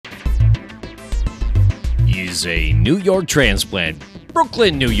He's a New York transplant,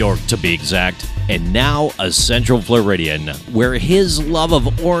 Brooklyn, New York to be exact, and now a Central Floridian, where his love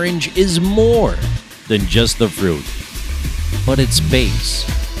of orange is more than just the fruit, but its base,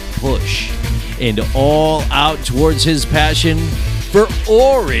 push, and all out towards his passion for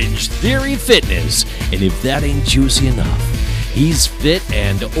Orange Theory Fitness. And if that ain't juicy enough, he's fit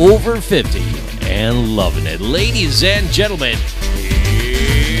and over 50 and loving it. Ladies and gentlemen,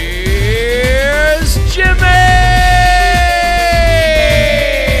 here's Jimmy!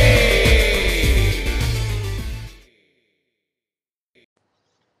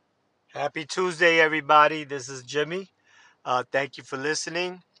 Happy Tuesday, everybody. This is Jimmy. Thank you for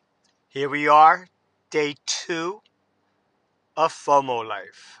listening. Here we are, day 2 of FOMO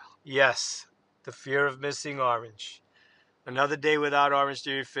life. Yes, the fear of missing orange. Another day without Orange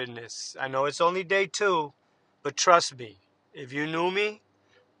Theory Fitness. I know it's only day 2, but trust me, if you knew me,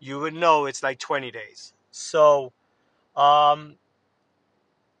 you would know it's like 20 days. So,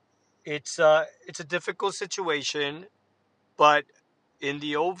 it's a difficult situation, but in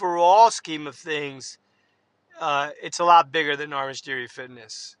the overall scheme of things, it's a lot bigger than Orange Theory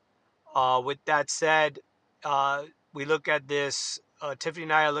Fitness. With that said, we look at this, Tiffany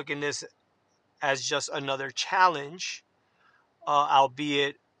and I are looking at this as just another challenge,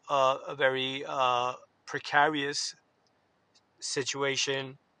 albeit a very precarious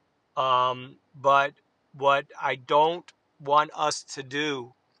situation. But what I don't want us to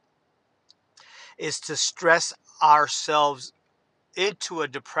do is to stress ourselves into a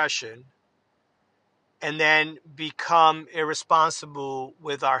depression and then become irresponsible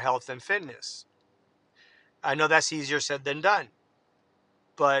with our health and fitness. I know that's easier said than done,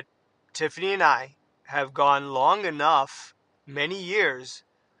 but Tiffany and I have gone long enough, many years,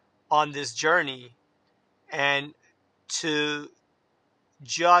 on this journey, and to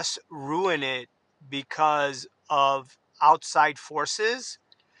just ruin it because of outside forces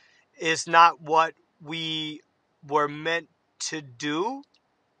is not what we were meant to do,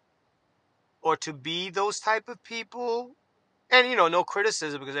 or to be those type of people. And, no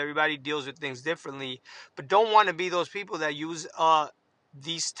criticism, because everybody deals with things differently, but don't want to be those people that use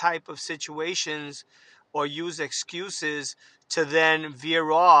these type of situations or use excuses to then veer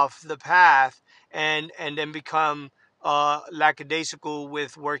off the path and then become lackadaisical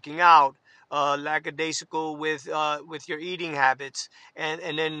with working out, lackadaisical with your eating habits,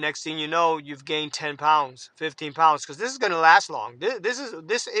 and then next thing you know, you've gained 10 pounds, 15 pounds, because this is going to last long.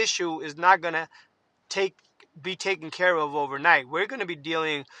 This issue is not going to be taken care of overnight. We're going to be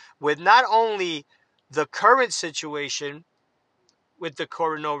dealing with not only the current situation with the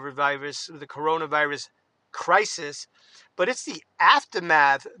coronavirus crisis, but it's the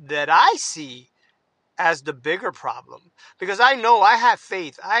aftermath that I see as the bigger problem. Because I know, I have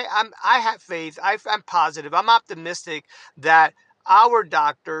faith. I have faith. I'm positive. I'm optimistic that our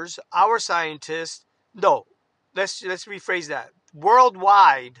doctors, our scientists, no, let's rephrase that.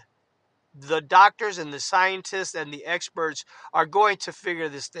 Worldwide, the doctors and the scientists and the experts are going to figure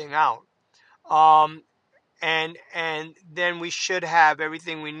this thing out. And then we should have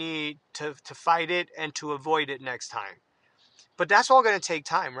everything we need to fight it and to avoid it next time. But that's all going to take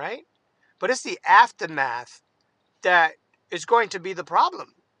time, right? But it's the aftermath that is going to be the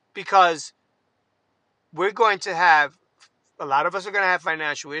problem, because we're going to have, a lot of us are going to have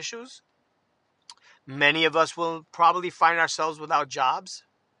financial issues. Many of us will probably find ourselves without jobs.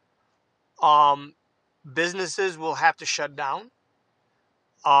 Businesses will have to shut down.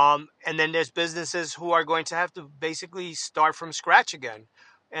 And then there's businesses who are going to have to basically start from scratch again.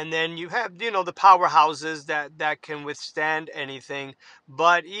 And then you have, the powerhouses that can withstand anything.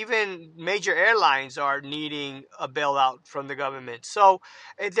 But even major airlines are needing a bailout from the government. So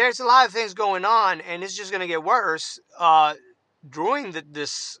there's a lot of things going on, and it's just going to get worse during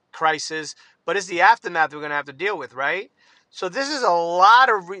this crisis. But it's the aftermath we're going to have to deal with, right? So this is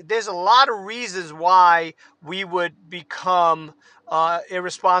there's a lot of reasons why we would become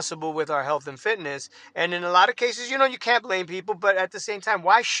irresponsible with our health and fitness. And in a lot of cases, you can't blame people, but at the same time,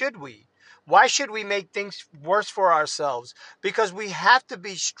 why should we? Why should we make things worse for ourselves? Because we have to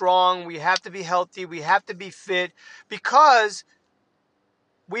be strong, we have to be healthy, we have to be fit, because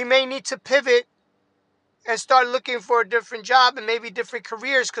we may need to pivot and start looking for a different job and maybe different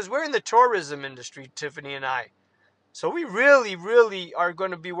careers, because we're in the tourism industry, Tiffany and I. So we really, really are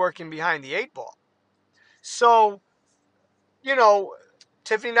going to be working behind the 8 ball. So,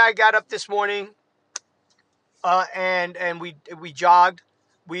 Tiffany and I got up this morning, and we jogged.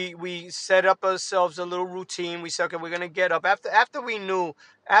 We set up ourselves a little routine. We said, okay, we're going to get up after we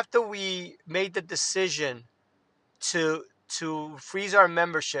made the decision to to freeze our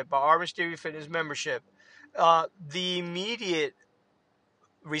membership, our Orange Theory Fitness membership, the immediate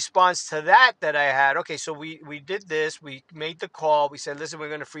response to that I had, okay, so we did this, we made the call, we said, listen, we're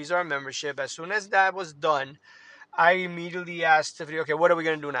going to freeze our membership. As soon as that was done, I immediately asked Tiffany, okay, what are we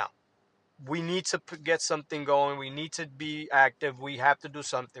going to do now? We need to get something going. We need to be active. We have to do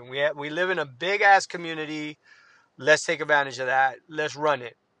something. We live in a big ass community. Let's take advantage of that. Let's run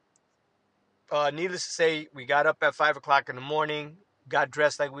it. Needless to say, we got up at 5 o'clock in the morning, got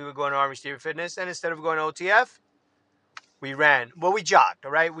dressed like we were going to Orange Theory Fitness, and instead of going to OTF, we ran. Well, we jogged,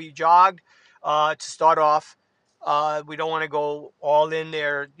 all right? We jogged to start off. We don't want to go all in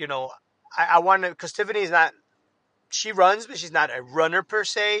there. You know, I want to, because Tiffany is not, she runs, but she's not a runner per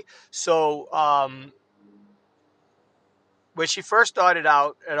se. So when she first started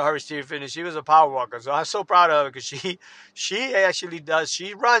out at Orange Theory Fitness, she was a power walker. So I'm so proud of her because she actually does.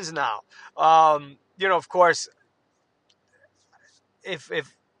 She runs now. You know, of course, if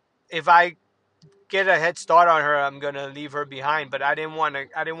I get a head start on her, I'm gonna leave her behind. But I didn't want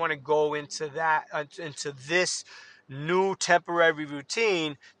to go into that into this new temporary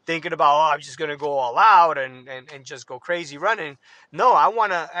routine thinking about, oh, I'm just gonna go all out and just go crazy running. No, I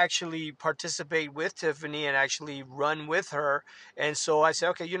want to actually participate with Tiffany and actually run with her. And so I said,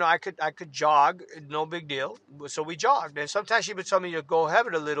 okay, you know, I could jog, no big deal. So we jogged, and sometimes she would tell me to go have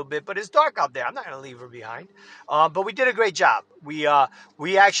it a little bit, but it's dark out there. I'm not gonna leave her behind. But we did a great job. We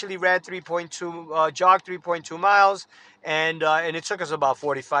actually ran 3.2, jogged 3.2 miles. And it took us about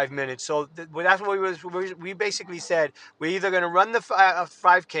 45 minutes. So that's what we basically said. We're either going to run the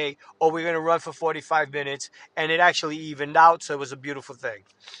 5K or we're going to run for 45 minutes. And it actually evened out. So it was a beautiful thing.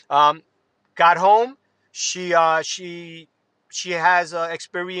 Got home. She has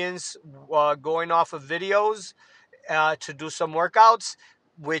experience going off of videos to do some workouts,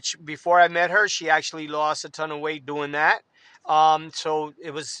 which before I met her, she actually lost a ton of weight doing that. So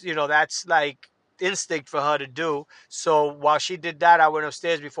it was, you know, that's like instinct for her to do. So while she did that, I went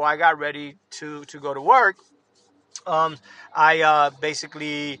upstairs before I got ready to go to work. I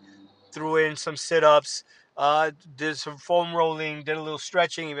basically threw in some sit-ups, did some foam rolling, did a little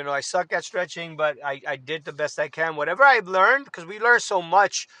stretching, even though I suck at stretching, but I did the best I can. Whatever I've learned, because we learned so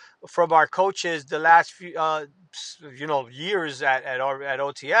much from our coaches the last few years at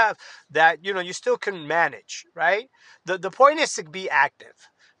OTF, that you still can manage, right? The point is to be active.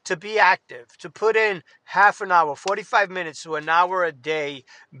 To put in half an hour, 45 minutes to an hour a day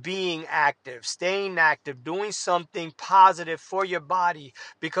being active, staying active, doing something positive for your body,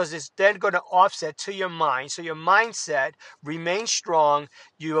 because it's then going to offset to your mind. So your mindset remains strong,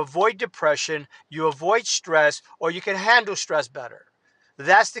 you avoid depression, you avoid stress, or you can handle stress better.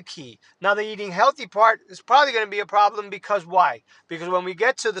 That's the key. Now, the eating healthy part is probably going to be a problem, because why? Because when we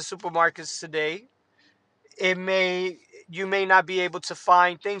get to the supermarkets today, you may not be able to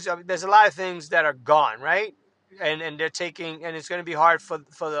find things. There's a lot of things that are gone, right? And they're taking, and it's going to be hard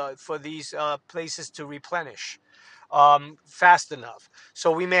for these places to replenish fast enough.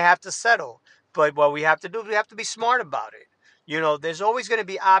 So we may have to settle. But what we have to do, we have to be smart about it. There's always going to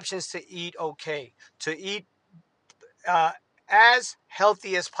be options to eat okay, to eat as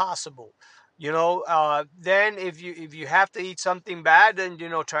healthy as possible. Then if you have to eat something bad, then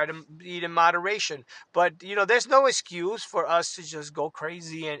try to eat in moderation. But there's no excuse for us to just go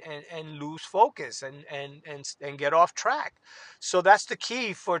crazy and lose focus and get off track. So that's the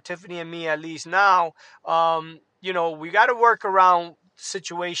key for Tiffany and me, at least now. We got to work around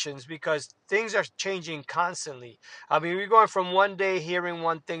situations, because things are changing constantly. I mean, we're going from one day hearing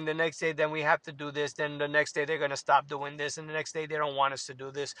one thing, the next day then we have to do this, then the next day they're going to stop doing this, and the next day they don't want us to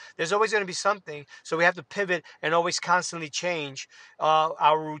do this. There's always going to be something, so we have to pivot and always constantly change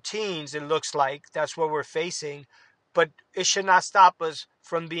our routines. It looks like that's what we're facing, but it should not stop us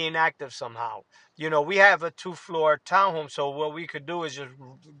from being active somehow. We have a 2-floor townhome, so what we could do is just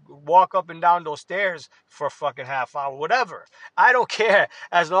walk up and down those stairs for a fucking half hour, whatever. I don't care,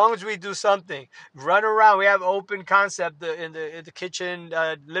 as long as we do something. Run around. We have open concept in the kitchen,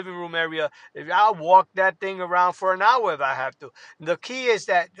 living room area. I'll walk that thing around for an hour if I have to. The key is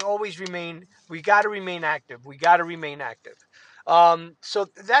that we got to remain active. We got to remain active. So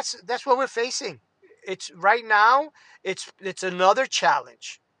that's what we're facing. It's right now. It's another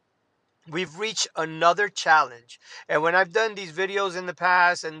challenge. We've reached another challenge. And when I've done these videos in the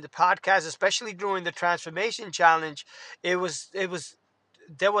past and the podcast, especially during the transformation challenge, there was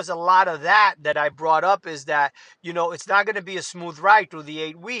a lot of that I brought up, is that, it's not going to be a smooth ride through the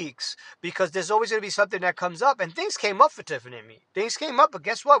 8 weeks, because there's always going to be something that comes up. And things came up for Tiffany and me. Things came up, but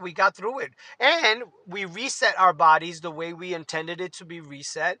guess what? We got through it. And we reset our bodies the way we intended it to be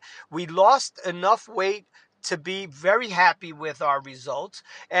reset. We lost enough weight to be very happy with our results.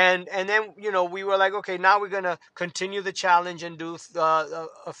 And then, we were like, okay, now we're going to continue the challenge and do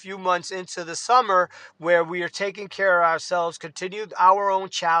a few months into the summer where we are taking care of ourselves, continued our own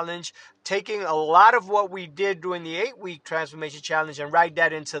challenge, taking a lot of what we did during the 8-week transformation challenge and ride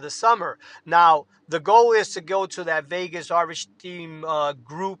that into the summer. Now, the goal is to go to that Vegas RH Team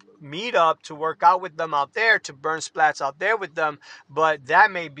group meetup to work out with them out there, to burn splats out there with them, but that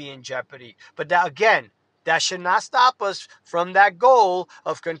may be in jeopardy. But that, again, that should not stop us from that goal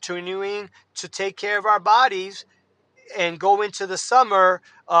of continuing to take care of our bodies and go into the summer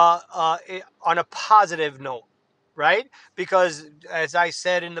on a positive note, right? Because as I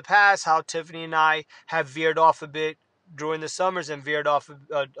said in the past, how Tiffany and I have veered off a bit during the summers and veered off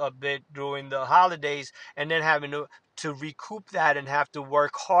a bit during the holidays, and then having to recoup that and have to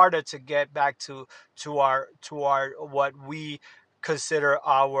work harder to get back to our what we consider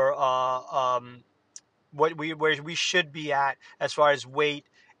our where we should be at as far as weight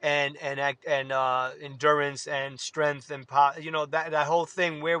and endurance and strength and that whole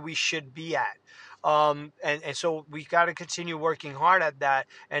thing, where we should be at. And so we got to continue working hard at that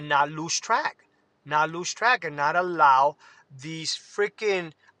and not lose track, and not allow these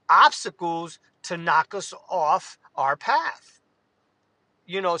freaking obstacles to knock us off our path.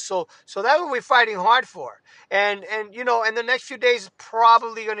 So that's what we're fighting hard for. And the next few days is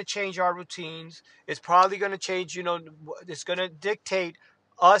probably going to change our routines. It's probably going to change, it's going to dictate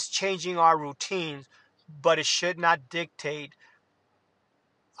us changing our routines, but it should not dictate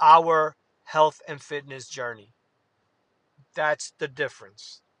our health and fitness journey. That's the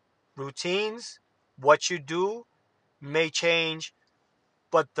difference. Routines, what you do, may change,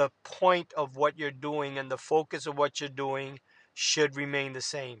 but the point of what you're doing and the focus of what you're doing should remain the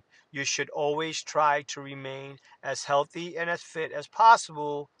same. You should always try to remain as healthy and as fit as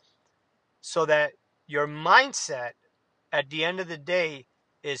possible, so that your mindset at the end of the day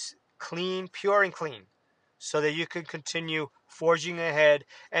is clean, pure and clean, so that you can continue forging ahead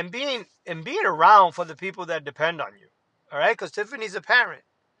and being around for the people that depend on you. All right? Because Tiffany's a parent.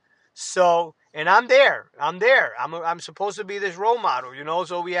 So, and I'm there. I'm supposed to be this role model,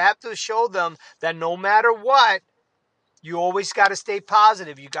 so we have to show them that no matter what, you always got to stay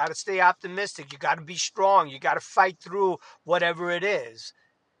positive. You got to stay optimistic. You got to be strong. You got to fight through whatever it is.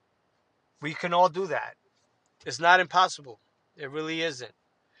 We can all do that. It's not impossible. It really isn't.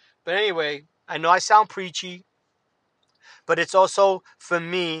 But anyway, I know I sound preachy, but it's also, for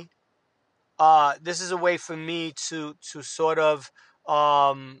me, this is a way for me to sort of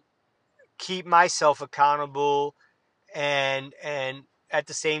keep myself accountable, and at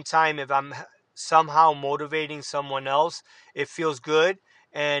the same time, if I'm somehow motivating someone else, it feels good,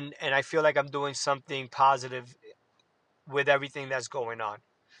 and I feel like I'm doing something positive with everything that's going on.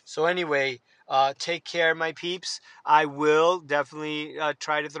 So anyway, take care, my peeps. I will definitely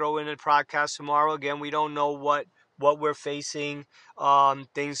try to throw in a podcast tomorrow. Again, we don't know what we're facing.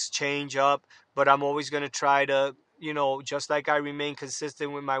 Things change up, but I'm always going to try to, just like I remain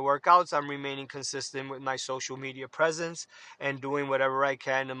consistent with my workouts, I'm remaining consistent with my social media presence and doing whatever I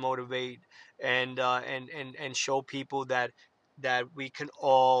can to motivate and show people that we can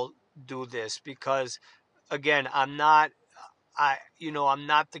all do this. Because again, I'm not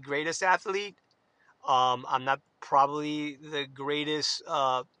the greatest athlete. I'm not probably the greatest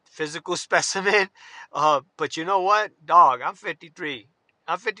physical specimen. But you know what, dog? I'm 53.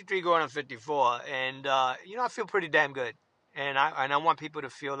 I'm 53 going on 54, and I feel pretty damn good. And I want people to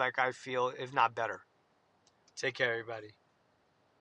feel like I feel, if not better. Take care, everybody.